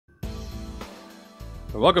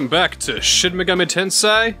Welcome back to Shin Megami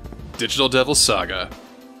Tensei Digital Devil Saga.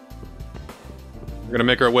 We're gonna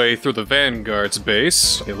make our way through the Vanguard's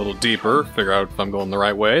base, get a little deeper, figure out if I'm going the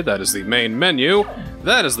right way. That is the main menu.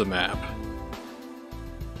 That is the map.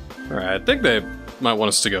 Alright, I think they might want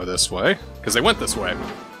us to go this way, because they went this way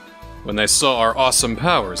when they saw our awesome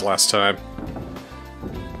powers last time.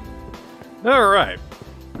 Alright.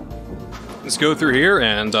 Let's go through here,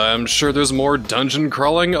 and I'm sure there's more dungeon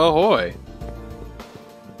crawling ahoy.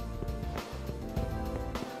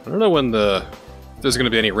 I don't know when if there's gonna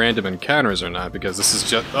be any random encounters or not, because this is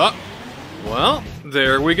just... Oh! Well,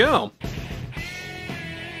 there we go.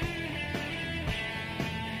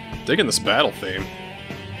 Digging this battle theme.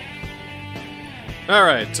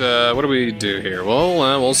 Alright, what do we do here? Well,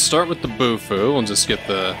 we'll start with the Bufu. We'll just get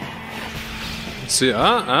the... Let's see,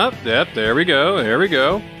 yep, there we go, there we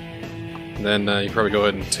go. And then you probably go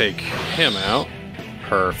ahead and take him out.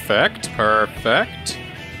 Perfect, perfect.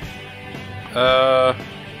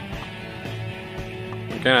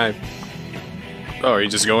 Can I... Oh, are you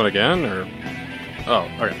just going again, or... Oh,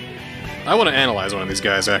 okay. I want to analyze one of these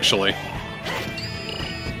guys, actually.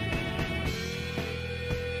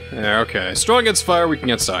 Yeah, okay. Strong against fire, weak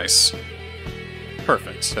against ice.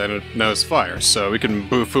 Perfect. And it knows fire, so we can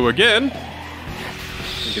Bufu again.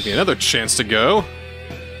 Give me another chance to go.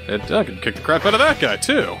 And I can kick the crap out of that guy,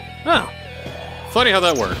 too. Oh. Funny how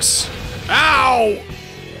that works. Ow!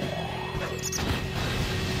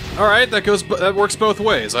 Alright, that works both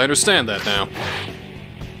ways. I understand that now.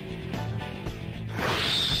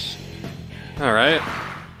 Alright.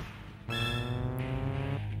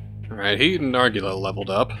 Alright, Heat and Argula leveled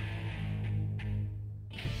up.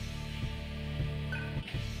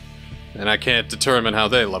 And I can't determine how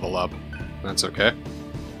they level up. That's okay.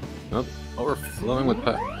 Oh, overflowing with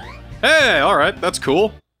power. Hey, alright, that's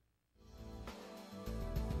cool.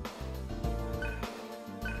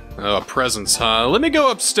 Oh, a presence, huh? Let me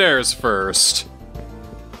go upstairs first.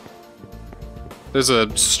 There's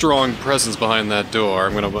a strong presence behind that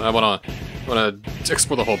door. I wanna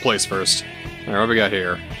explore the whole place first. Alright, what do we got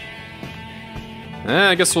here?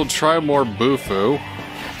 I guess we'll try more Bufu.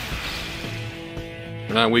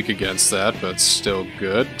 We're not weak against that, but still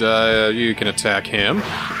good. You can attack him.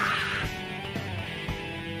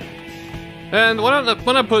 And why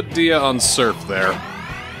not put Dia on Surf there?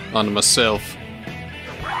 On myself.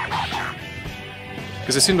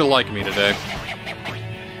 Because they seem to like me today.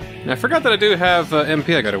 And I forgot that I do have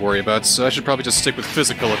MP I gotta worry about, so I should probably just stick with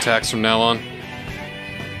physical attacks from now on.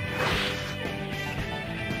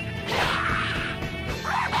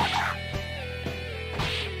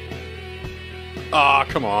 Aw,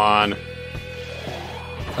 come on.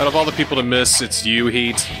 Out of all the people to miss, it's you,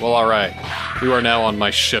 Heat. Well, alright. You are now on my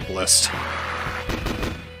shit list.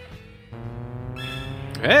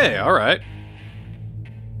 Hey, alright.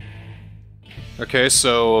 Okay,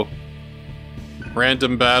 so...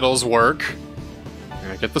 Random battles work.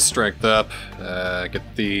 Get the strength up. Get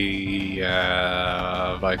the...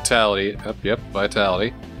 vitality. Yep,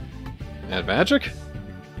 vitality. And magic?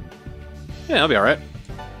 Yeah, I'll be alright.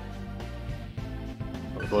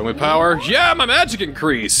 Overflowing with power. Yeah, my magic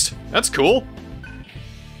increased! That's cool!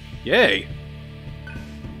 Yay.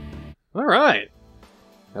 Alright.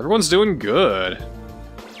 Everyone's doing good.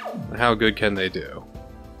 How good can they do?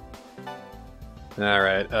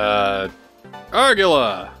 Alright,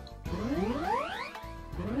 Argula!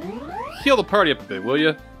 Heal the party up a bit, will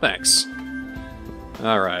you? Thanks.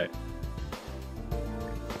 Alright.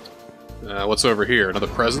 What's over here? Another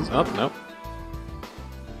present? Oh, no.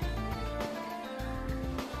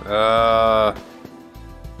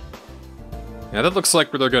 Yeah, that looks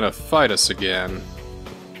like they're gonna fight us again.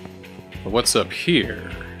 But what's up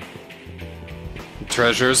here?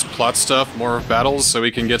 Treasures, plot stuff, more battles so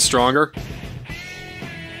we can get stronger.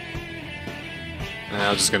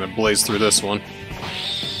 I'm just gonna blaze through this one.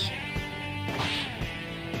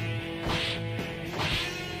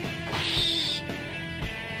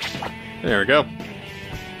 There we go.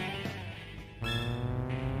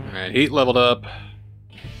 Alright, Heat leveled up.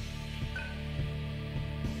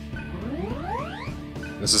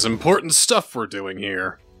 This is important stuff we're doing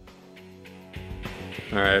here.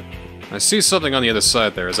 Alright. I see something on the other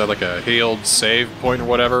side there. Is that like a healed save point or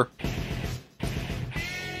whatever?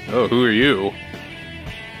 Oh, who are you?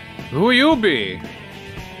 Who will you be?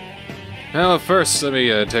 Well, first, let me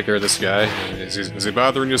take care of this guy. Is he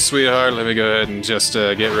bothering you, sweetheart? Let me go ahead and just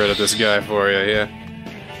get rid of this guy for you, yeah?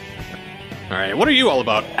 Alright, what are you all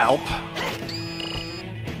about, Alp?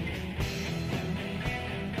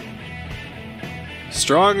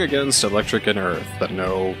 Strong against electric and earth, but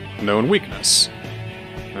no known weakness.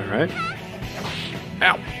 Alright.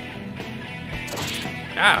 Ow!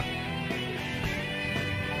 Ah!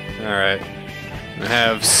 Alright. I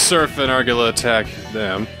have Surf and Argilla attack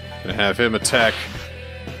them. I have him attack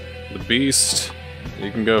the beast.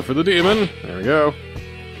 You can go for the demon. There we go.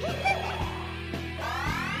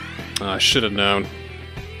 Oh, I should have known.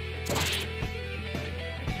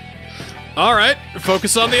 Alright,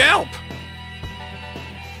 focus on the Alp!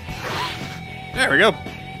 There we go.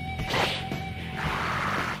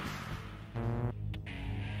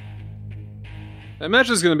 I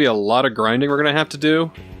imagine there's going to be a lot of grinding we're going to have to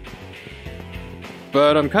do.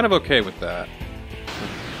 But I'm kind of okay with that.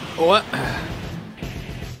 What?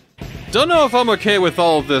 Don't know if I'm okay with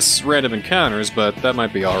all of this random encounters, but that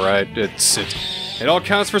might be alright. It all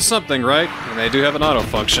counts for something, right? And they do have an auto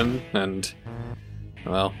function, and...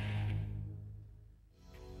 well...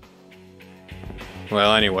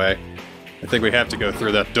 well, anyway. I think we have to go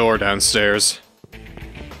through that door downstairs.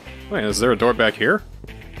 Wait, is there a door back here?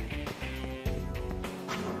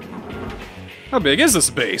 How big is this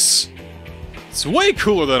base? It's way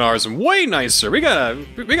cooler than ours and way nicer. We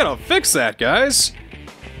gotta fix that, guys.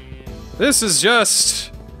 This is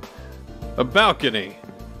just a balcony.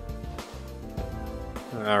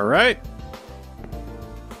 Alright.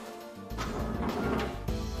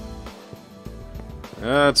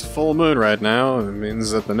 It's full moon right now. It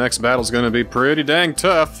means that the next battle's gonna be pretty dang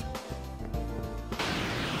tough.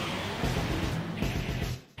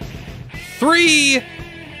 3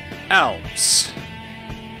 Alps.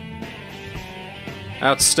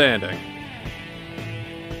 Outstanding.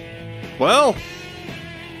 Well,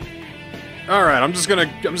 all right. I'm just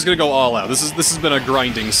gonna go all out. This has been a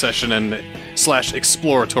grinding session and /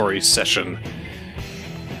 exploratory session.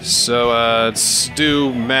 So let's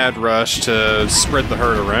do Mad Rush to spread the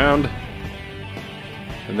herd around,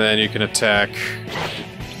 and then you can attack.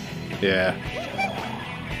 Yeah.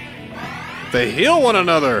 They heal one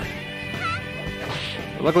another.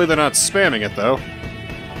 Luckily, they're not spamming it though.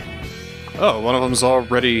 Oh, one of them's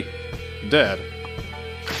already dead.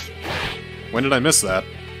 When did I miss that?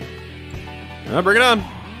 Bring it on!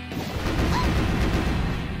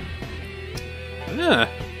 Yeah.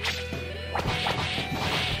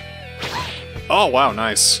 Oh, wow,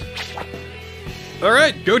 nice.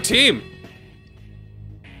 Alright, go team!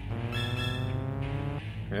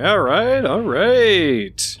 Alright,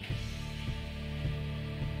 alright.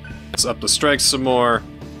 Let's up the strength some more.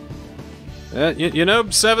 You know,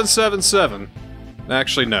 777.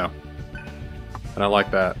 Actually, no. I don't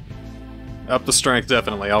like that. Up the strength,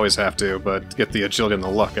 definitely. Always have to, but get the agility and the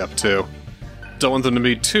luck up, too. Don't want them to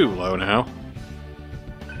be too low now.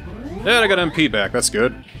 And I got MP back. That's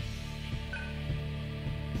good.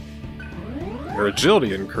 Your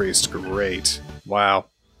agility increased. Great. Wow.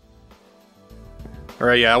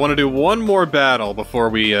 Alright, yeah, I want to do one more battle before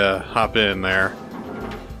we hop in there.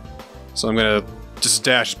 So I'm gonna just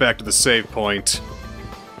dash back to the save point.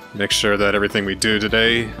 Make sure that everything we do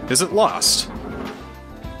today isn't lost.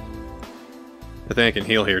 I think I can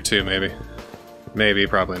heal here too, maybe. Maybe,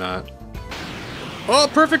 probably not. Oh,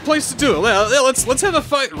 perfect place to do it. Let's have a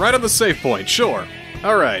fight right on the save point, sure.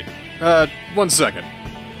 Alright. 1 second.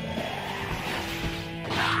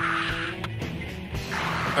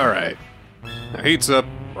 Alright. Now heat's up.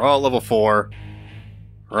 We're all level 4.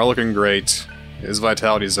 We're all looking great. His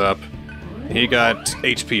vitality's up. He got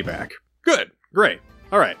HP back. Good. Great.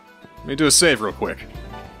 Alright. Let me do a save real quick.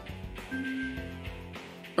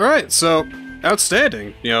 Alright, so...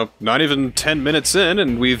 outstanding. You know, not even 10 minutes in,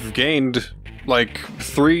 and we've gained, like,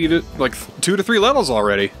 2 to 3 levels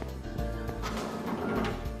already.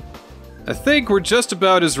 I think we're just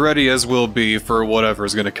about as ready as we'll be for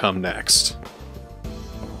whatever's gonna come next.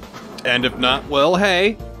 And if not, well,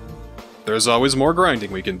 hey, there's always more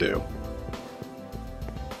grinding we can do.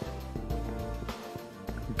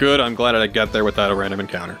 Good, I'm glad I got there without a random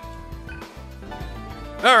encounter.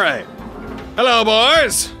 Alright. Hello,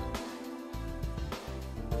 boys!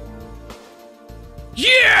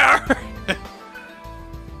 Yeah!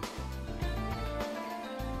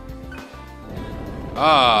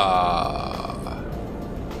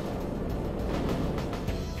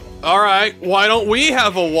 Alright, why don't we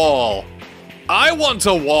have a wall? I want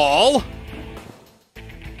a wall!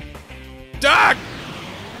 Doc!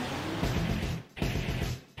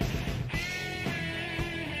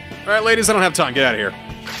 Alright, ladies, I don't have time. Get out of here.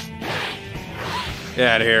 Get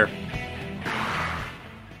out of here.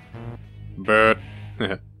 But...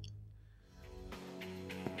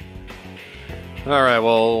 Alright,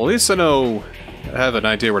 well, at least I know... I have an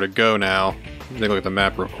idea where to go now. Take a look at the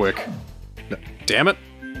map real quick. Damn it.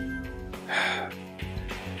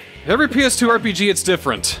 Every PS2 RPG, it's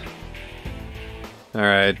different.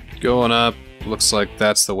 Alright, going up. Looks like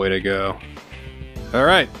that's the way to go.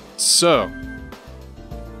 Alright, so...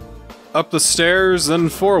 up the stairs, then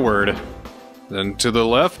forward. Then to the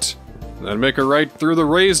left, then make a right through the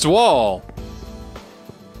raised wall.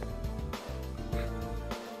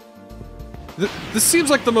 This seems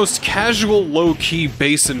like the most casual, low-key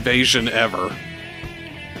base invasion ever.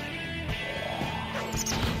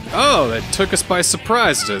 Oh, that took us by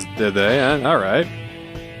surprise, did they? Alright.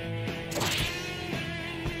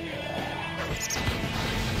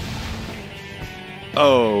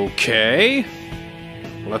 Okay.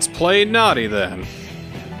 Let's play naughty then.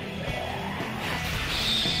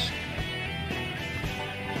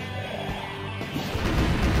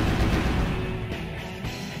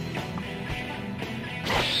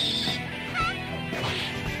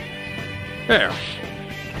 There.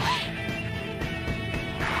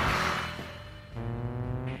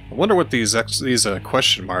 I wonder what these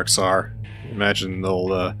question marks are. Imagine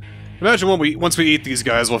they'll imagine once we eat these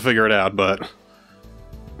guys, we'll figure it out. But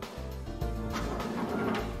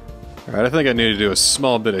all right, I think I need to do a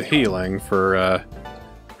small bit of healing for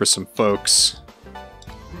some folks.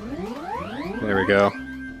 There we go.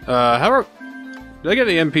 Did I get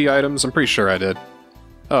any MP items? I'm pretty sure I did.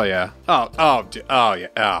 Oh yeah. Oh yeah.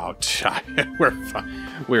 Oh, we're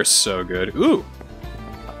fine. We're so good. Ooh.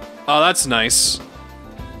 Oh, that's nice.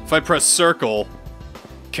 If I press circle,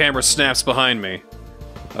 camera snaps behind me.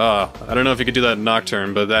 I don't know if you could do that in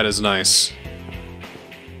Nocturne, but that is nice.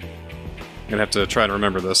 I'm gonna have to try and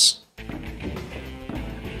remember this.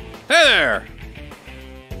 Hey there!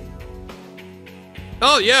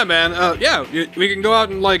 Oh yeah, man. Yeah, we can go out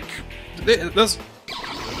and like this.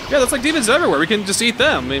 Yeah, that's like demons everywhere. We can just eat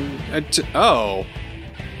them. I mean, oh.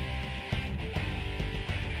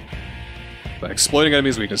 By exploiting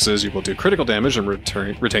enemies' weaknesses, you will do critical damage and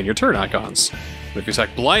retain your turn icons. But if you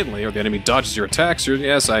attack blindly or the enemy dodges your attacks,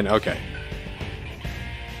 yes, I know. Okay.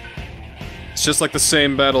 It's just like the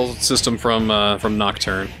same battle system from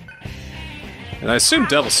Nocturne. And I assume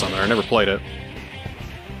Devil Summoner. I never played it.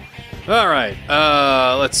 All right.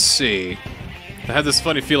 Let's see. I have this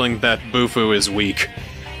funny feeling that Bufu is weak.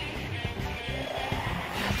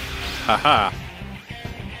 Haha.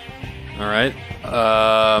 Alright.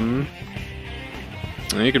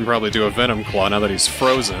 You can probably do a Venom Claw now that he's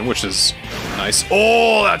frozen, which is nice.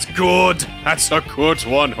 Oh, that's good! That's a good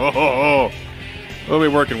one! Ho ho ho! What are we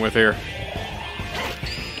working with here?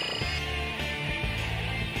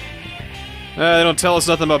 They don't tell us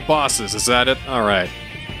nothing about bosses, is that it? Alright.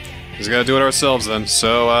 Just gotta do it ourselves then,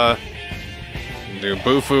 so, do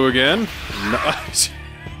Bufu again. No.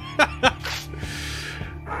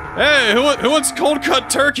 Hey, who wants cold cut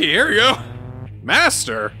turkey? Here you go.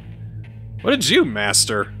 Master? What did you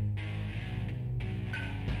master?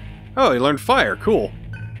 Oh, you learned fire. Cool.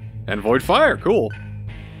 And void fire. Cool.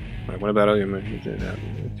 Wait, what about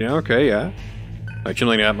yeah, okay, yeah. By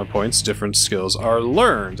accumulating atma points, different skills are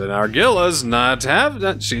learned, and Argilla's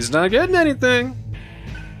she's not getting anything.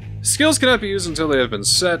 Skills cannot be used until they have been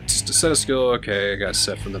set. To set a skill, okay, I got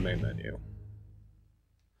set from the main menu.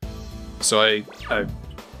 So I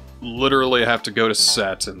literally have to go to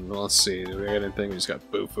set, and let's see, do we get anything? We just got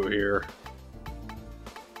Bufu here.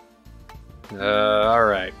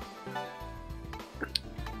 Alright.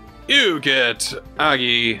 You get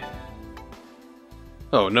Agi.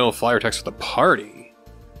 Oh, no fire text for the party.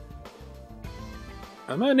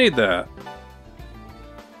 I might need that.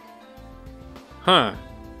 Huh.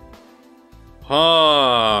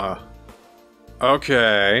 Huh.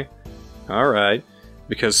 Okay. Alright.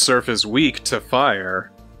 Because Surf is weak to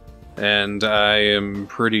fire. And I am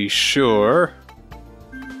pretty sure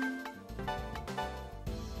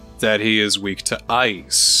that he is weak to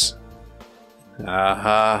ice. Ah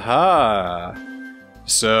ha ha.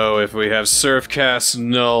 So if we have Surf cast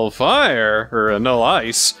null fire, or null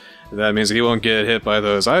ice, that means he won't get hit by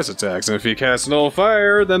those ice attacks. And if he casts null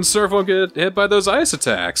fire, then Surf won't get hit by those ice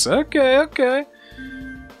attacks. Okay, okay.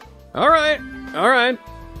 Alright, alright.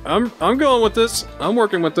 I'm going with this. I'm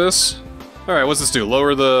working with this. Alright, what's this do?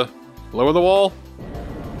 Lower the wall?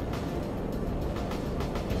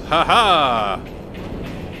 Haha!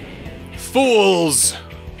 Fools!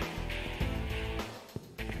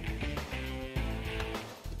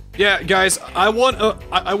 Yeah, guys, I want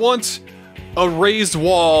a raised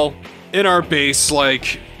wall in our base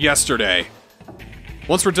like yesterday.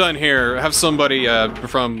 Once we're done here, have somebody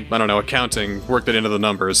from, I don't know, accounting work that into the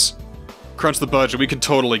numbers. Crunch the budget, we can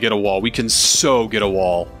totally get a wall. We can so get a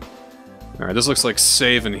wall. Alright, this looks like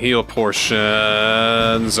save and heal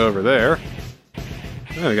portions over there.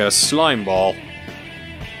 Oh, we got a slime ball.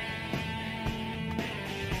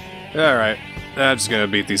 Alright, I'm just gonna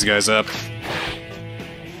beat these guys up.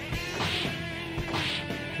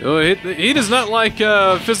 Oh, he does not like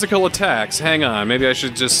physical attacks. Hang on, maybe I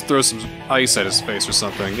should just throw some ice at his face or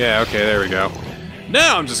something. Yeah, okay, there we go.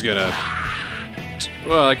 Now I'm just gonna...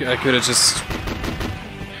 Well, I could have just...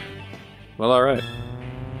 Well, alright.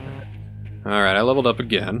 Alright, I leveled up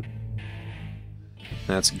again.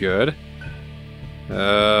 That's good.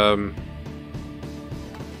 I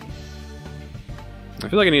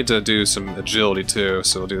feel like I need to do some agility too,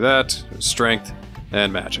 so we'll do that, strength,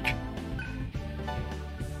 and magic.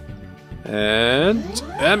 And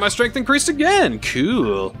my strength increased again!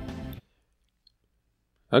 Cool.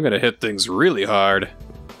 I'm gonna hit things really hard.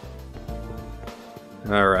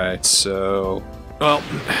 Alright, so... Well...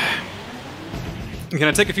 Can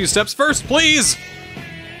I take a few steps first, please?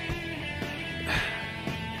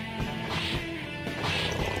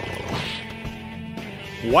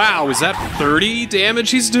 Wow, is that 30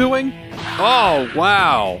 damage he's doing? Oh,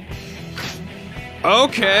 wow.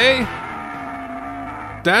 Okay.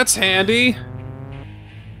 That's handy.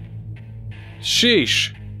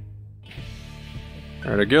 Sheesh.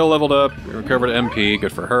 Alright, our Gil leveled up, we recovered MP,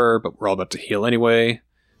 good for her, but we're all about to heal anyway.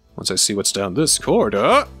 Once I see what's down this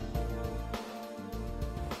corridor.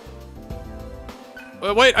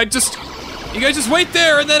 Wait, you guys just wait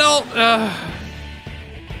there and then I'll,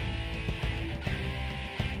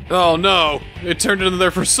 Oh no, it turned into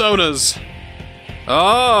their personas.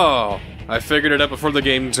 Oh, I figured it out before the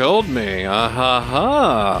game told me.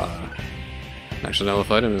 Ah-ha-ha. Actually,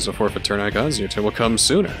 nullify item is a forfeit turn icons, your turn will come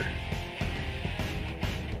sooner.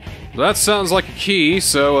 That sounds like a key,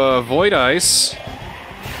 so void ice.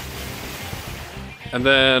 And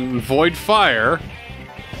then void fire.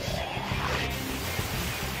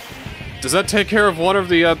 Does that take care of one of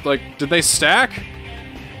the, like, did they stack?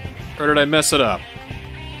 Or did I mess it up?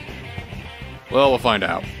 Well, we'll find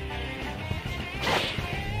out.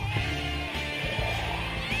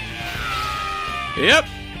 Yep!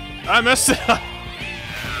 I messed it up!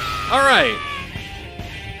 Alright.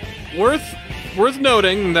 Worth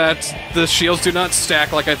noting that the shields do not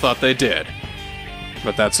stack like I thought they did.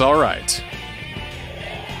 But that's alright.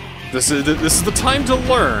 This is the time to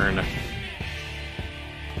learn.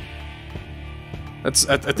 I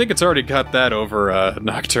think it's already got that over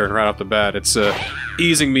Nocturne right off the bat. It's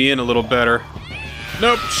easing me in a little better.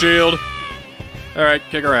 Nope, shield. Alright,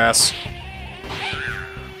 kick her ass.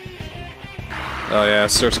 Oh yeah,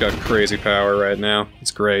 Surf's got crazy power right now.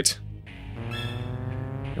 It's great.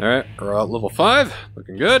 Alright, we're at level 5.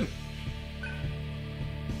 Looking good.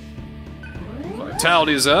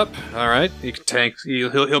 Vitality's up. Alright, he can tank.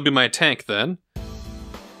 He'll be my tank then.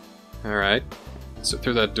 Alright. So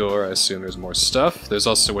through that door, I assume there's more stuff. There's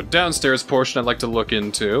also a downstairs portion I'd like to look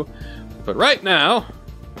into. But right now,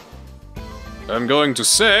 I'm going to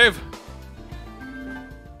save.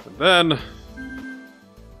 And then,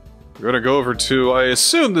 we're gonna go over to, I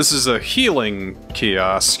assume this is a healing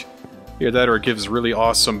kiosk. Either that or it gives really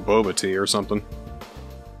awesome boba tea or something.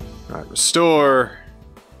 Alright, restore.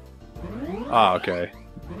 Ah, okay.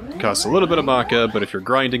 It costs a little bit of maca, but if you're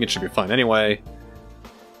grinding, it should be fine anyway.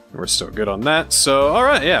 We're still good on that, so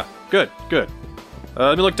alright, yeah. Good, good.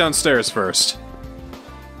 Let me look downstairs first.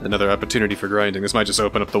 Another opportunity for grinding. This might just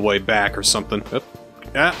open up the way back or something. Oop.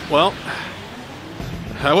 Yeah, well...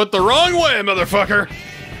 I went the wrong way, motherfucker!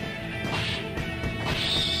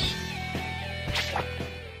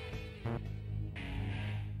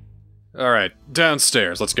 Alright,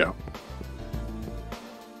 downstairs, let's go.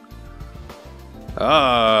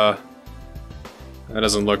 That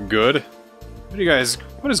doesn't look good.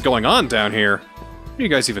 What is going on down here? What are you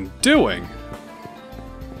guys even doing?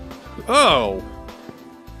 Oh!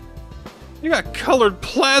 You got colored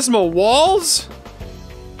plasma walls?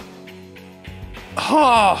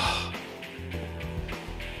 Oh!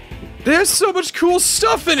 There's so much cool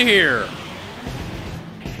stuff in here!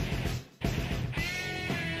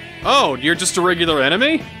 Oh, you're just a regular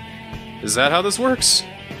enemy? Is that how this works?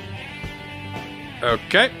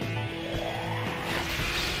 Okay.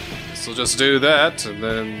 So we'll just do that, and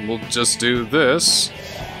then we'll just do this.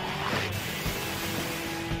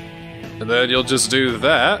 And then you'll just do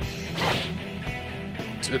that.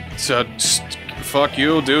 Fuck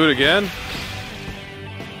you, do it again.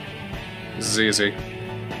 This is easy.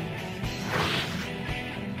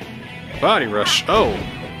 Body rush. Oh!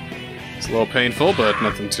 It's a little painful, but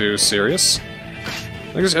nothing too serious.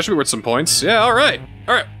 I guess I should be worth some points. Yeah, alright!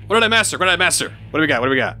 Alright, what did I master? What did I master? What do we got? What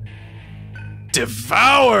do we got?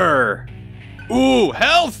 Devour! Ooh,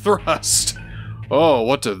 Hell Thrust! Oh,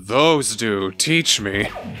 what do those do? Teach me.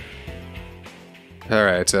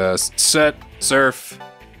 Alright, set, surf,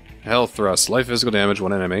 Hell Thrust, light physical damage,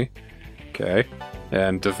 one enemy. Okay.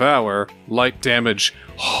 And Devour, light damage,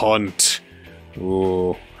 hunt.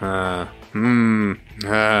 Ooh. I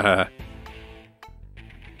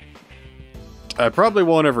probably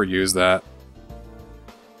won't ever use that.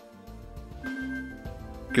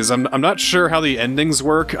 Because I'm not sure how the endings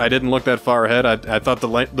work. I didn't look that far ahead. I thought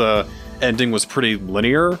the ending was pretty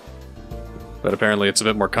linear. But apparently it's a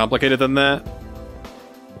bit more complicated than that.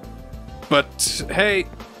 But, hey,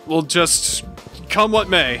 we'll just come what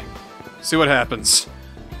may. See what happens.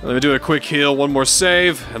 Let me do a quick heal, one more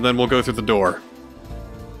save, and then we'll go through the door.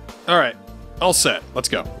 Alright, all set. Let's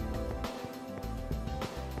go.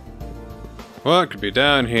 What could be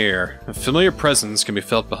down here? A familiar presence can be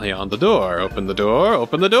felt beyond the door. Open the door,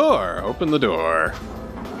 open the door, open the door.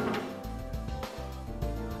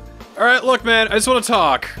 Alright, look man, I just want to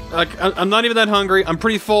talk. Like, I'm not even that hungry, I'm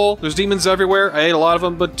pretty full, there's demons everywhere, I ate a lot of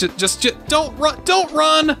them, but just don't run, don't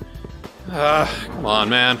run! Come on,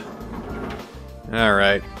 man.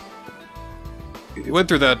 Alright. You went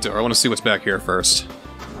through that door, I want to see what's back here first.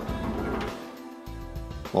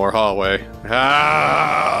 More hallway.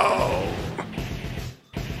 Ow!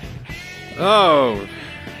 Oh!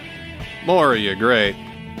 More of you, great.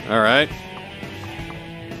 Alright.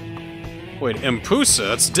 Wait, Impusa?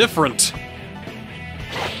 That's different!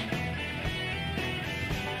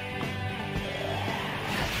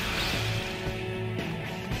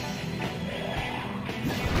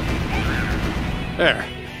 There.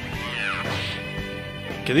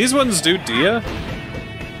 Can these ones do Dia?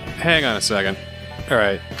 Hang on a second.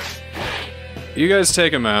 Alright. You guys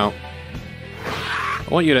take him out. I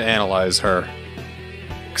want you to analyze her.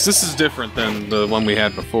 Because this is different than the one we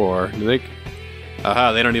had before. Do they...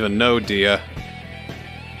 Aha, they don't even know Dia.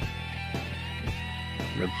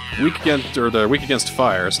 They're weak against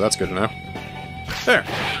fire, so that's good to know. There.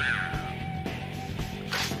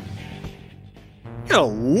 You got a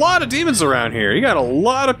lot of demons around here. You got a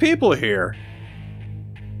lot of people here.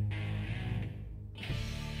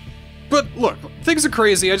 But look, things are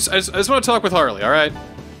crazy. I just want to talk with Harley, alright?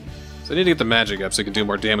 So I need to get the magic up so I can do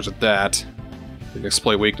more damage with that. I can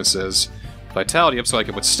exploit weaknesses. Vitality up so I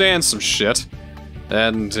can withstand some shit.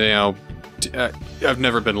 And, you know, I've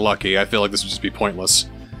never been lucky. I feel like this would just be pointless.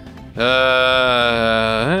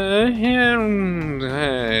 Yeah,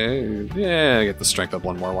 get the strength up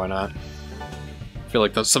one more, why not? I feel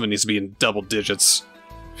like something needs to be in double digits.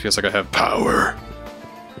 Feels like I have power.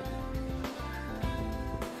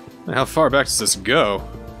 How far back does this go?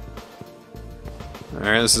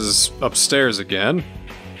 Alright, this is upstairs again.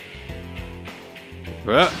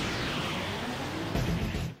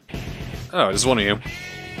 Oh, just one of you.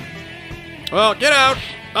 Well, get out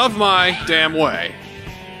of my damn way.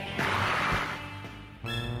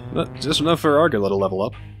 Just enough for Argula to level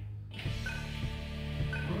up.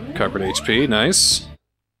 Covered HP, nice.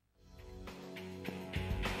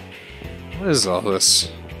 What is all this?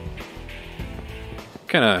 What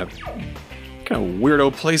kind of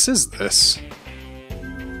weirdo place is this?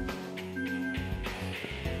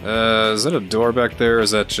 Is that a door back there, or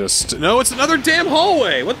is that just... No, it's another damn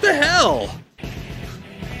hallway! What the hell?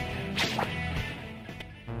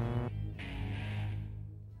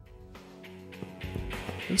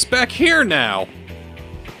 It's back here now!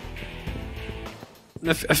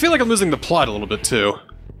 I feel like I'm losing the plot a little bit, too.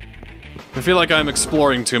 I feel like I'm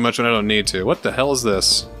exploring too much when I don't need to. What the hell is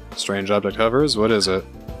this? Strange object hovers? What is it?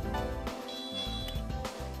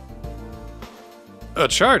 A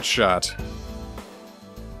charge shot!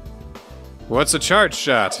 What's a charge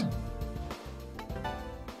shot?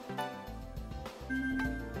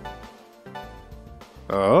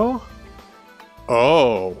 Oh?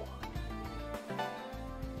 Oh.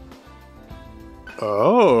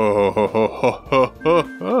 Oh.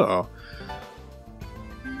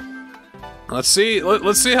 Let's see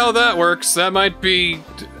how that works. That might be...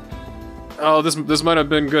 Oh, this might have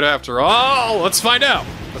been good after all. Let's find out.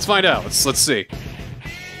 Let's see.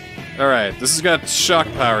 Alright, this has got shock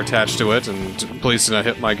power attached to it, and please do not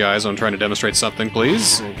hit my guys when I'm trying to demonstrate something,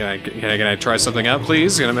 please. Can I try something out,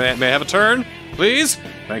 please? May I have a turn? Please?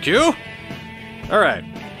 Thank you. Alright.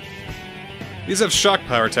 These have shock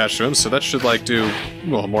power attached to them, so that should, like, do,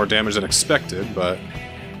 well, more damage than expected, but...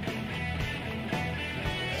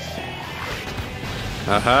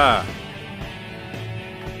 Aha!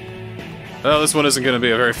 Well, this one isn't going to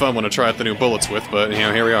be a very fun one to try out the new bullets with, but, you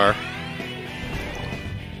know, here we are.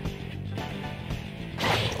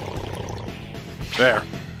 There.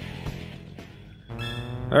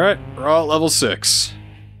 Alright, we're all at level 6.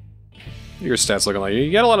 Your stats looking like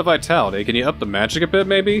you got a lot of vitality. Can you up the magic a bit,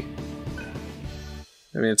 maybe?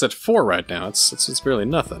 I mean, it's at 4 right now. It's barely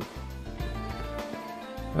nothing.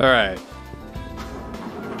 Alright.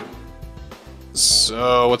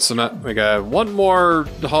 So, what's the map? We got one more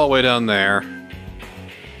hallway down there.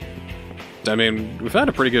 I mean, we've had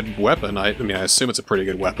a pretty good weapon. I mean, I assume it's a pretty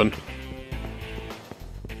good weapon.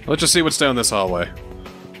 Let's just see what's down this hallway.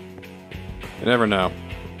 You never know.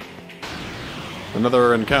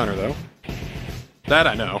 Another encounter, though. That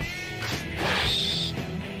I know.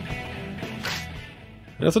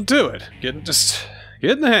 Nothing to it. Just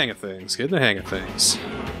getting the hang of things. Getting the hang of things.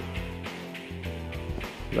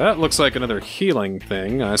 That looks like another healing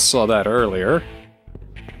thing. I saw that earlier.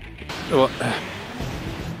 Well,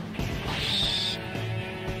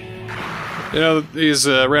 you know, these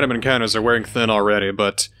random encounters are wearing thin already,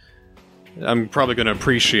 but I'm probably going to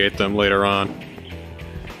appreciate them later on.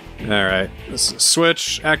 Alright,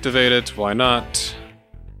 switch, activate it, why not?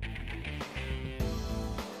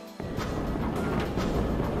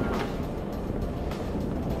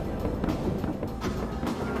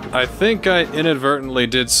 I think I inadvertently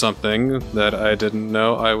did something that I didn't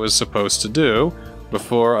know I was supposed to do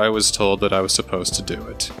before I was told that I was supposed to do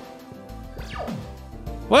it.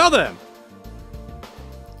 Well then!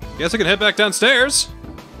 Guess I can head back downstairs.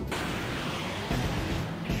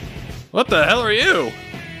 What the hell are you?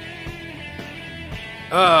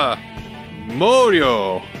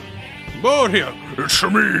 Mario! Mario! It's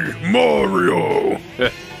me, Mario!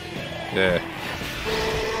 Yeah.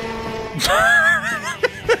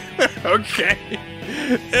 Okay.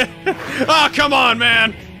 Oh, come on,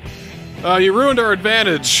 man! You ruined our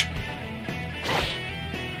advantage.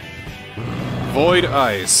 Void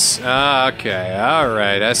ice. Okay,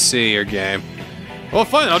 alright, I see your game. Well,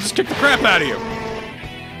 fine, I'll just kick the crap out of you.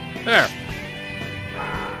 There.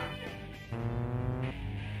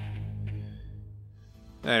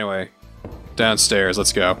 Anyway, downstairs,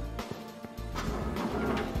 let's go.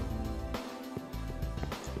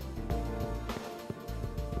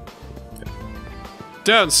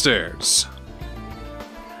 Downstairs.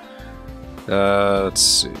 Let's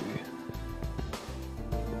see.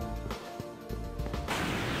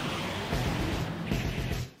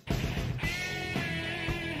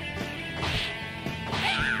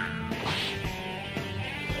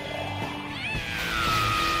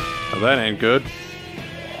 Oh, that ain't good.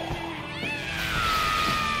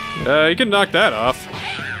 You can knock that off.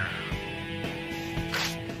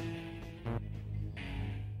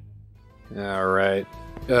 Alright.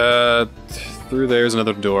 Through there's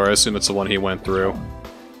another door. I assume it's the one he went through.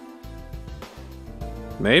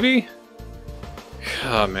 Maybe?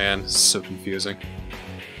 Oh man, this is so confusing.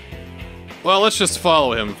 Well, let's just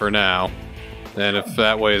follow him for now. And if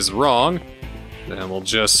that way is wrong, then we'll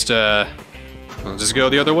just go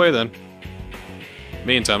the other way then.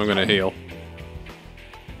 Meantime, I'm gonna heal.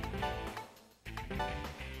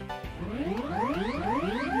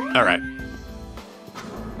 Alright.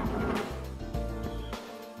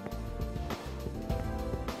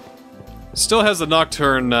 Still has the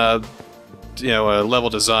Nocturne, you know, level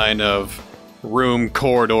design of room,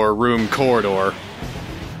 corridor, room, corridor.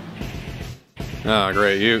 Ah,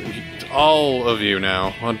 great. All of you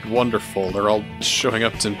now. Wonderful. They're all showing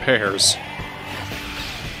up in pairs.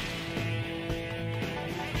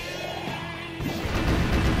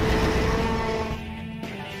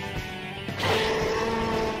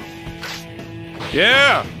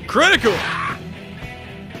 Yeah! Critical!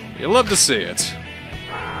 You love to see it.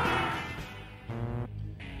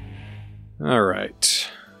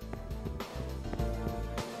 Alright.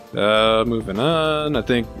 Moving on. I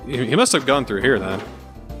think he must have gone through here then.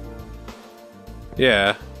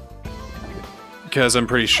 Yeah. Because I'm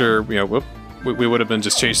pretty sure, you know, we would have been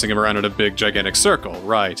just chasing him around in a big, gigantic circle.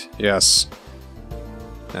 Right, yes.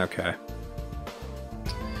 Okay.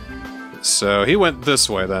 So he went this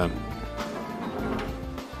way then.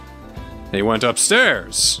 He went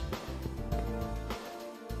upstairs.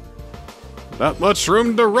 Not much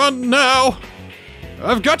room to run now.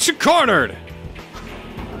 I've got you cornered.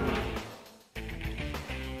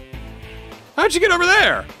 How'd you get over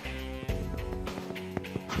there?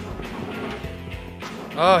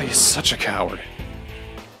 Oh, he's such a coward.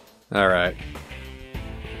 Alright.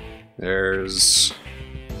 There's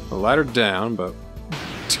a ladder down, but...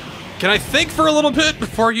 Can I think for a little bit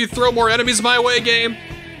before you throw more enemies my way, game?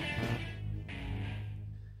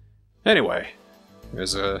 Anyway,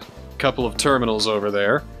 there's a couple of terminals over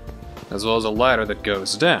there, as well as a ladder that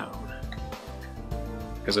goes down.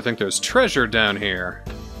 Because I think there's treasure down here.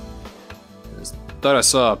 I thought I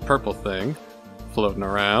saw a purple thing floating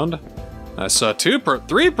around. I saw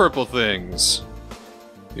three purple things.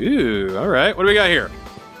 Ooh, alright, what do we got here?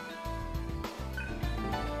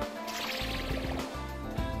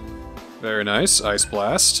 Very nice, Ice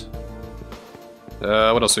Blast.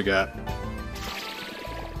 What else we got?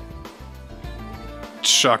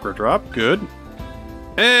 Chakra Drop, good.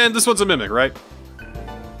 And this one's a Mimic, right?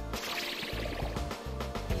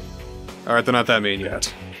 Alright, they're not that mean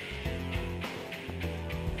yet.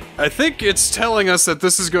 I think it's telling us that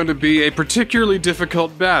this is going to be a particularly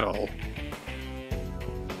difficult battle.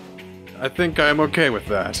 I think I'm okay with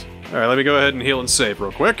that. Alright, let me go ahead and heal and save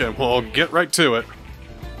real quick, and we'll get right to it.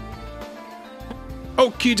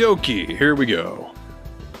 Okie dokie, here we go.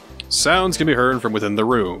 Sounds can be heard from within the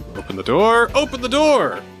room. Open the door, open the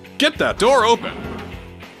door! Get that door open!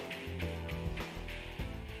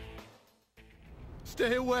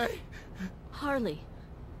 Stay away! Harley,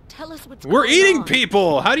 tell us what's We're going eating on.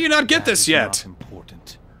 people! How do you not get this yet? Not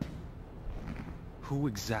important. Who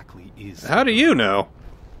exactly is? How do you know?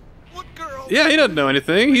 What girl? Yeah, he doesn't know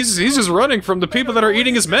anything. He's just running from the people that are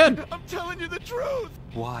eating his men. I'm telling you the truth.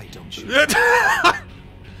 Why don't you?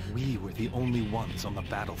 We were the only ones on the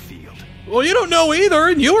battlefield. Well, you don't know either,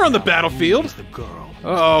 and you were on the Who battlefield. is the girl?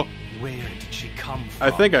 Uh-oh. Where did she come from?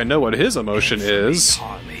 I think I know what his emotion is.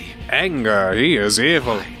 Harley. Anger. He is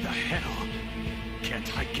evil. Why the hell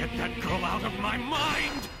can't I get that girl out of my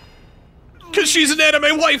mind? 'Cause she's an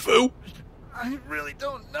anime waifu! I really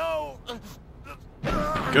don't know.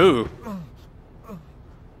 Go.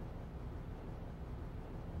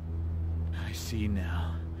 I see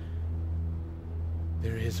now.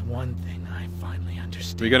 There is one thing I finally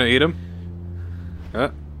understand. We gonna eat him?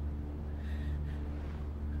 Huh?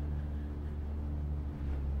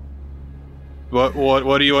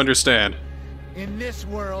 What do you understand? In this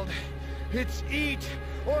world, it's eat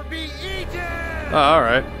or be eaten! Oh,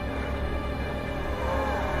 alright.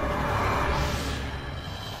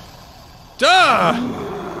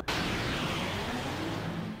 Duh!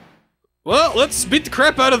 Well, let's beat the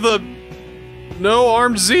crap out of the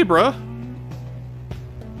no-armed zebra.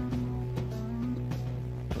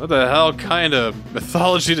 What the hell kind of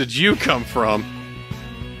mythology did you come from?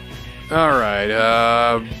 Alright,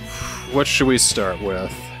 what should we start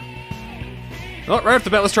with? Well, right off the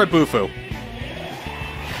bat, let's try Bufu.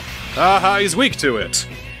 Aha, he's weak to it.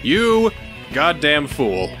 You goddamn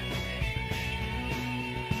fool.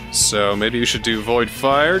 So maybe you should do Void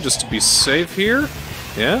Fire just to be safe here?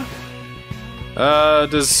 Yeah?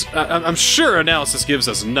 I'm sure analysis gives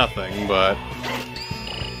us nothing, but...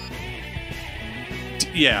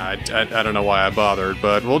 Yeah, I don't know why I bothered,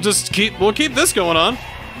 but we'll keep this going on.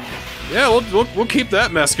 Yeah, we'll keep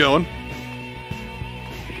that mess going.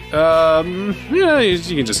 Yeah,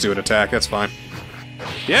 you can just do an attack, that's fine.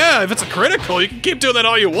 Yeah, if it's a critical, you can keep doing that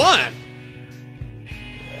all you want.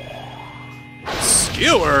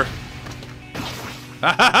 Skewer.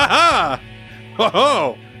 Ha ha ha ha! Ho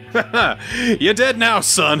ho! You're dead now,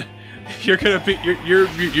 son. You're gonna be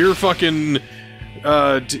you're fucking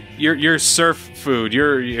you're surf food.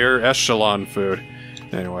 You're echelon food.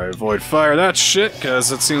 Anyway, avoid fire that shit,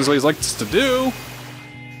 cause it seems like he likes to do.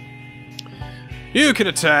 You can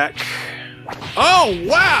attack. Oh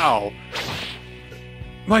wow!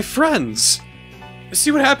 My friends.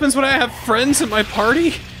 See what happens when I have friends at my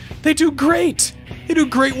party? They do great. They do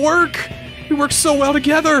great work. We work so well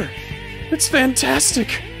together. It's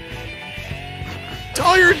fantastic.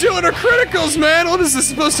 All you're doing are criticals, man! What is this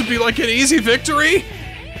supposed to be, like an easy victory?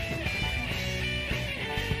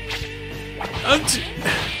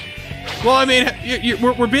 Well, I mean,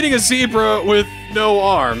 we're beating a zebra with no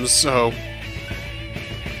arms, so...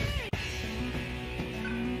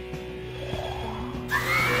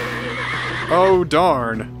 Oh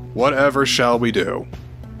darn. Whatever shall we do?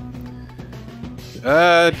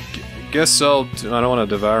 Guess I don't want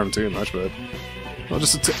to devour him too much, but... I'll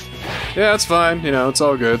just yeah, it's fine. You know, it's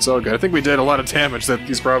all good. It's all good. I think we did a lot of damage that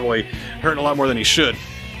he's probably hurting a lot more than he should.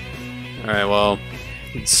 Alright, well...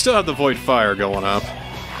 Still have the Void Fire going up.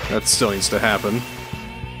 That still needs to happen.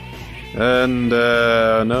 And,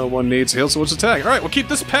 no one needs heal, so let's attack. Alright, we'll keep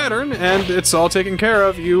this pattern, and it's all taken care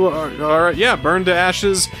of. You are... Alright, yeah, burn to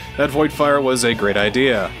ashes. That Void Fire was a great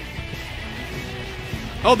idea.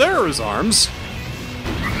 Oh, there are his arms.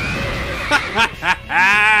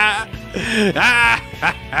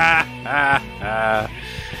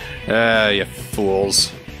 You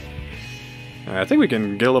fools. I think we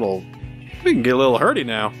can get a little... We can get a little hurty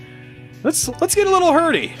now. Let's get a little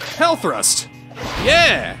hurty. Hell thrust.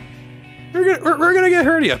 Yeah! We're gonna get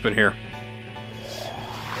hurty up in here.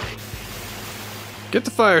 Get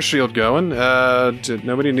the fire shield going.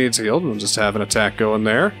 Nobody needs healed. We'll just have an attack going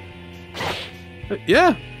there.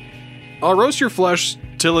 Yeah. I'll roast your flesh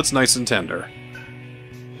till it's nice and tender.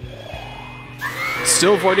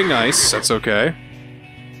 Still avoiding ice. That's okay.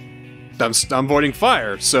 I'm avoiding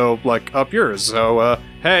fire, so, like, up yours. So,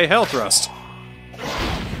 hey, hell thrust.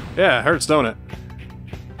 Yeah, it hurts, don't it?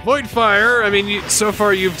 Void Fire, I mean, so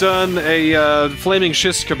far you've done a flaming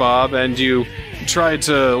shish kebab, and you tried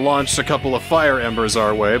to launch a couple of fire embers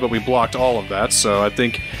our way, but we blocked all of that, so I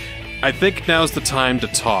think now's the time to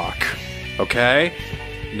talk. Okay?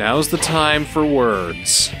 Now's the time for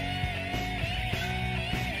words.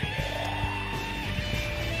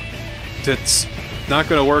 It's not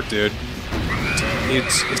gonna work, dude.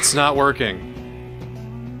 It's not working.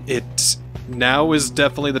 Now is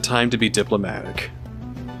definitely the time to be diplomatic.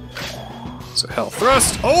 So Hell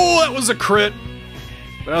Thrust. Oh, that was a crit!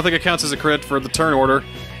 But I don't think it counts as a crit for the turn order.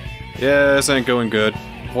 Yeah, this ain't going good.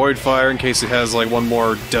 Void Fire in case he has like one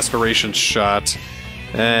more desperation shot.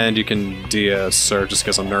 And you can DS, sir, just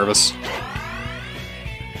because I'm nervous.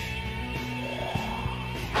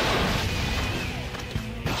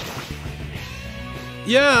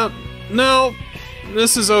 Yeah, no,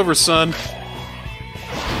 this is over, son.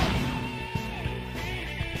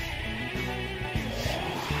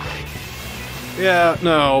 Yeah,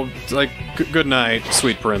 no, like, good night,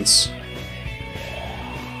 sweet prince.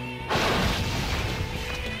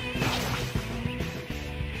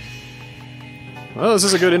 Well, this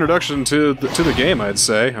is a good introduction to the game, I'd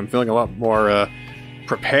say. I'm feeling a lot more,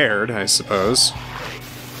 prepared, I suppose.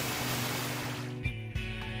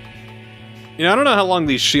 You know, I don't know how long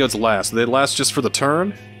these shields last. Do they last just for the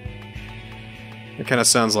turn? It kind of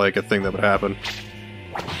sounds like a thing that would happen.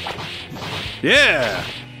 Yeah!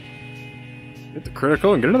 Get the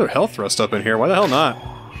critical and get another health thrust up in here. Why the hell not?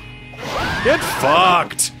 Get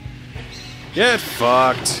fucked! Get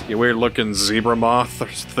fucked, you weird-looking zebra moth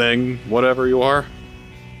thing, whatever you are.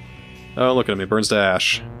 Oh, look at me, burns to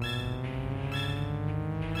ash.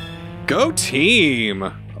 Go team!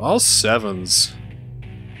 All 7s.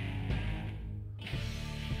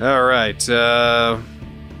 Alright,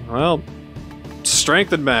 well,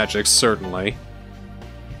 strength and magic, certainly.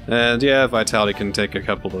 And yeah, vitality can take a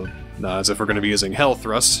couple of nods if we're going to be using health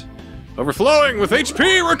thrust. Overflowing with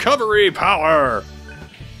HP recovery power!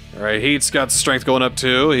 Alright, Heat's got strength going up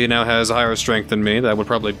too. He now has higher strength than me. That would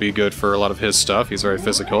probably be good for a lot of his stuff. He's very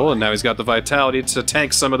physical, and now he's got the vitality to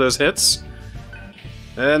tank some of those hits.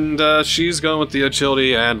 And she's going with the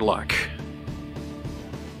agility and luck.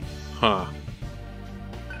 Huh.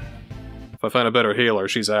 If I find a better healer,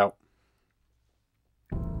 she's out.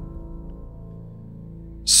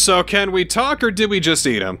 So can we talk, or did we just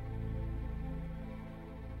eat him?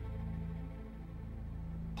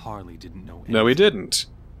 Harley didn't know anything. No, we didn't.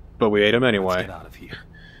 But we ate him anyway. Let's get out of here.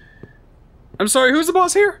 I'm sorry, who's the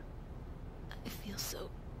boss here? I feel so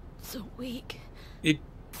weak. You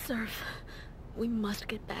Surf, we must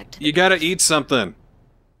get back to the You gotta base. eat something.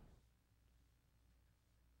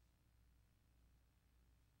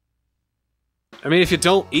 I mean, if you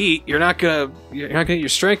don't eat, you're not gonna get your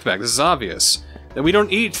strength back. This is obvious. And we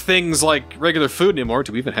don't eat things like regular food anymore.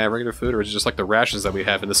 Do we even have regular food, or is it just like the rations that we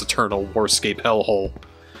have in this eternal warscape hellhole?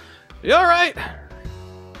 Yeah, all right.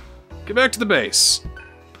 Get back to the base.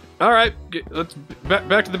 All right, let's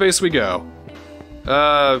back to the base we go.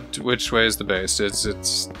 Which way is the base?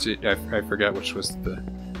 I forgot which was the.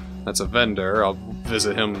 That's a vendor. I'll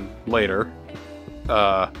visit him later.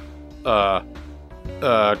 There's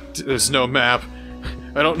no map.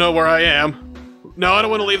 I don't know where I am. No, I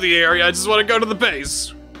don't want to leave the area. I just want to go to the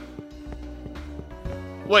base.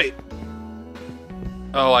 Wait.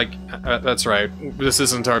 Oh, that's right. This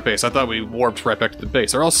isn't our base. I thought we warped right back to the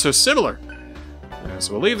base. They're all so similar. Okay,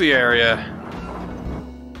 so we'll leave the area.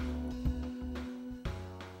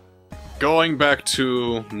 Going back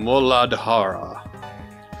to Muladhara.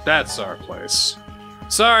 That's our place.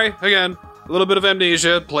 Sorry, again. A little bit of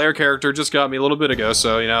amnesia. Player character just got me a little bit ago,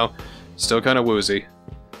 so, you know, still kind of woozy.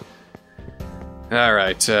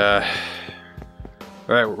 Alright, Alright,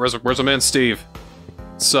 where's my man Steve?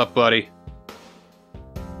 What's up, buddy?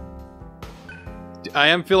 I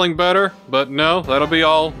am feeling better, but no, that'll be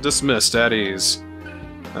all dismissed at ease.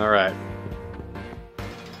 Alright.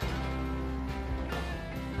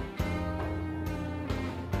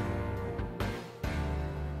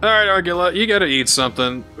 Alright, Argula, you gotta eat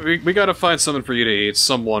something. We gotta find something for you to eat.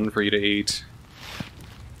 Someone for you to eat.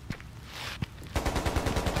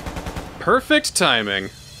 Perfect timing.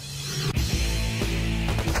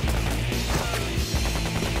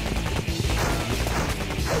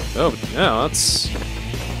 Oh, yeah, that's...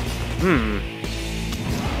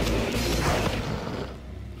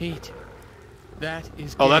 Heat. That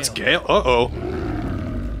is Oh, that's Gale? Uh-oh.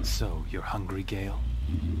 So, you're hungry, Gale?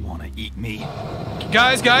 Wanna eat me?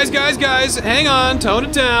 Guys, hang on, tone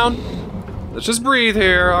it down. Let's just breathe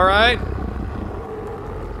here, alright?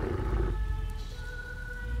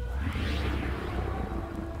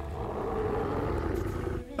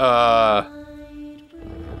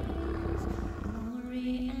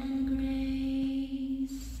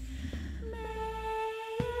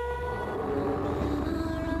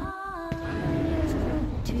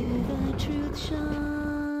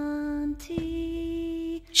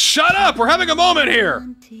 shut up! We're having a moment here!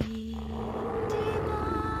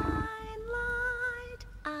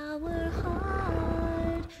 Our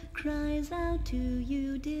heart cries out to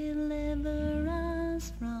you, deliver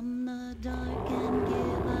us from the dark and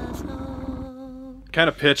give us hope. Kind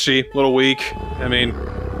of pitchy, a little weak. I mean,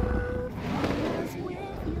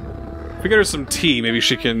 if we get her some tea, maybe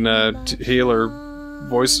she can heal her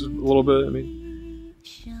voice a little bit. I mean,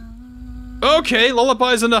 okay,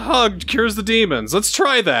 lullabies and a hug cures the demons. Let's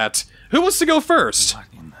try that. Who wants to go first? What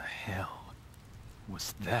in the hell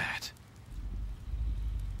was that?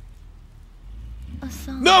 A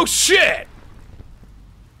song. No shit!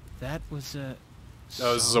 That was a...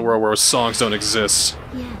 Oh, this is a world where songs don't exist.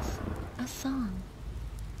 Yes, a song.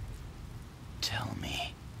 Tell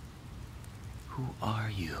me, who are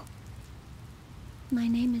you? My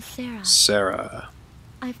name is Sarah. Sarah.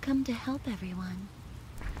 I've come to help everyone.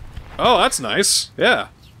 Oh, that's nice. Yeah.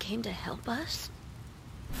 You came to help us?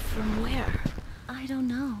 From where? I don't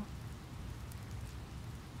know.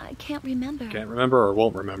 I can't remember. Can't remember or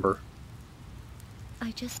won't remember.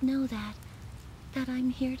 I just know that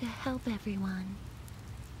I'm here to help everyone.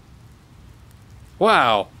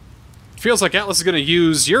 Wow. Feels like Atlas is gonna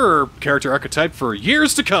use your character archetype for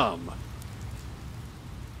years to come.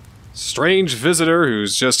 Strange visitor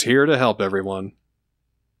who's just here to help everyone.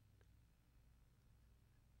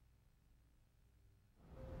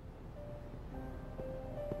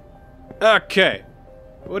 Okay.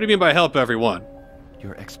 What do you mean by help everyone?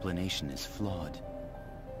 Your explanation is flawed.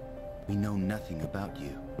 We know nothing about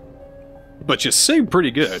you. But you seem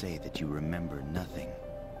pretty good. Say that you remember nothing.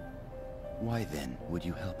 Why then would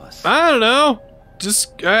you help us? I don't know.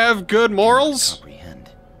 Just have good morals?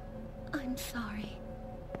 Comprehend. I'm sorry.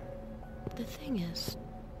 The thing is,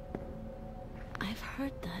 I've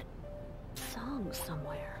heard that song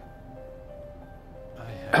somewhere.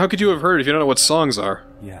 How could you have heard if you don't know what songs are?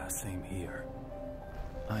 Yeah, same here.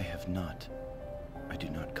 I have not. I do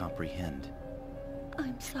not comprehend.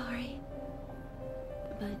 I'm sorry.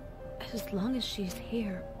 But as long as she's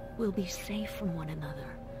here, we'll be safe from one another.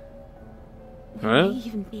 We Huh? may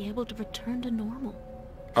even be able to return to normal.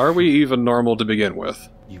 Are we even normal to begin with?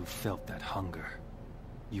 You felt that hunger.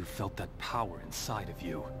 You felt that power inside of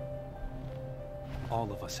you. All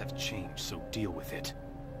of us have changed, so deal with it.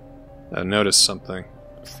 I noticed something.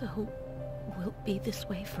 So, we'll be this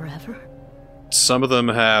way forever? Some of them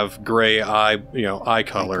have gray eye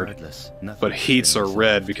colored, Regardless, nothing but Heat's are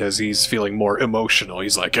red because he's feeling more emotional.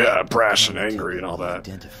 He's like, brash and angry and all that.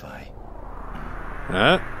 Identify.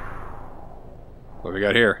 Huh? What do we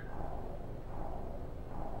got here?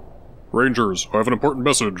 Rangers, I have an important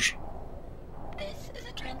message. This is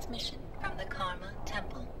a transmission from the Karma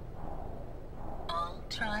Temple. All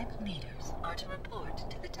tribe leaders are to report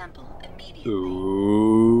to the temple immediately.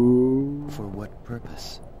 Ooh. For what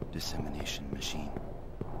purpose, dissemination machine?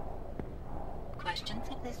 Questions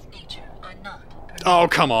of this nature are not permitted. Oh,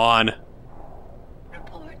 come on.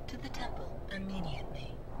 Report to the temple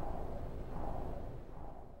immediately.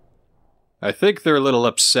 I think they're a little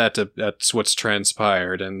upset at what's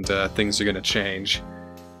transpired, and things are gonna change.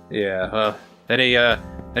 Yeah,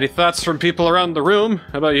 any thoughts from people around the room?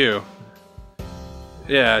 How about you?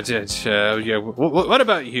 Yeah, yeah, what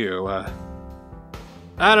about you?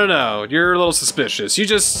 I don't know, you're a little suspicious. You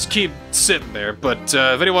just keep sitting there, but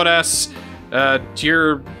if anyone asks,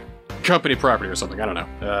 your company property or something, I don't know.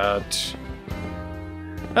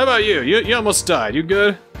 How about you? You almost died, you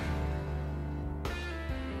good?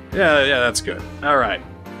 Yeah, that's good. Alright.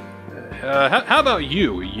 How about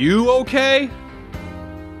you? You okay?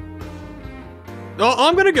 Oh,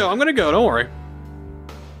 I'm gonna go, don't worry.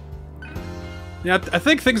 Yeah, I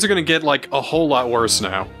think things are gonna get, like, a whole lot worse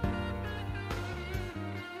now.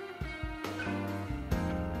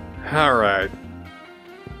 Alright.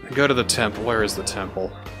 Go to the temple. Where is the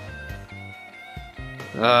temple?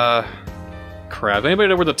 Crap. Anybody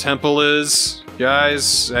know where the temple is?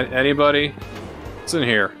 Guys? Anybody? It's in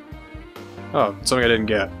here. Oh, something I didn't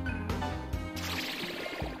get.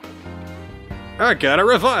 I got a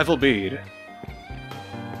revival bead.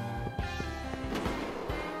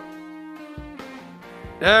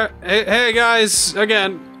 Hey guys,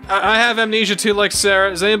 again, I have amnesia too, like Sarah.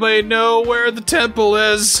 Does anybody know where the temple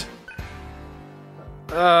is?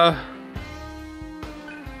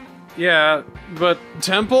 Yeah, but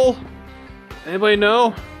temple? Anybody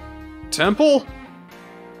know? Temple?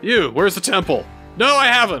 You, where's the temple? No, I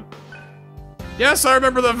haven't! Yes, I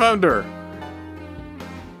remember the founder!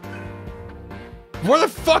 Where the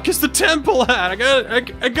fuck is the temple at? I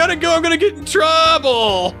gotta go, I'm gonna get in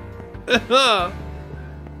trouble!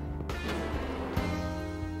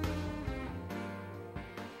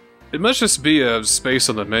 It must just be a space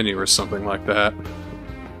on the menu or something like that.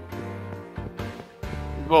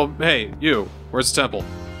 Well, hey, you. Where's the temple?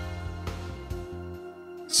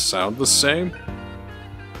 Sound the same?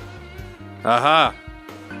 Aha!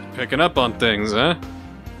 Picking up on things, huh?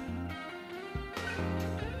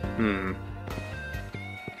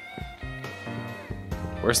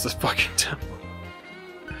 Where's the fucking temple?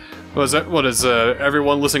 What is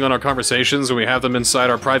everyone listening on our conversations when we have them inside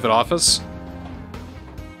our private office?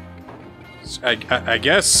 I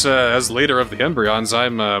guess, as leader of the Embryons,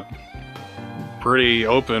 I'm, pretty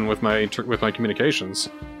open with my communications.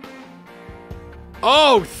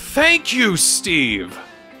 Oh, thank you, Steve!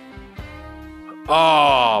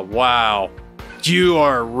 Oh, wow. You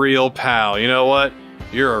are a real pal. You know what?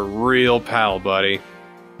 You're a real pal, buddy.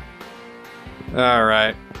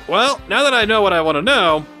 Alright. Well, now that I know what I want to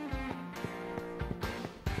know...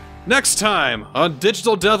 Next time on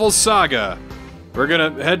Digital Devil's Saga, we're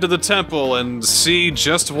gonna head to the temple and see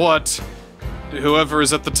just what whoever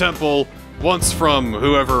is at the temple wants from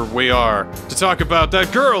whoever we are, to talk about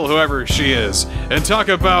that girl, whoever she is, and talk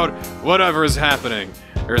about whatever is happening,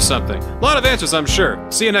 or something. A lot of answers, I'm sure.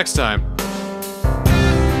 See you next time.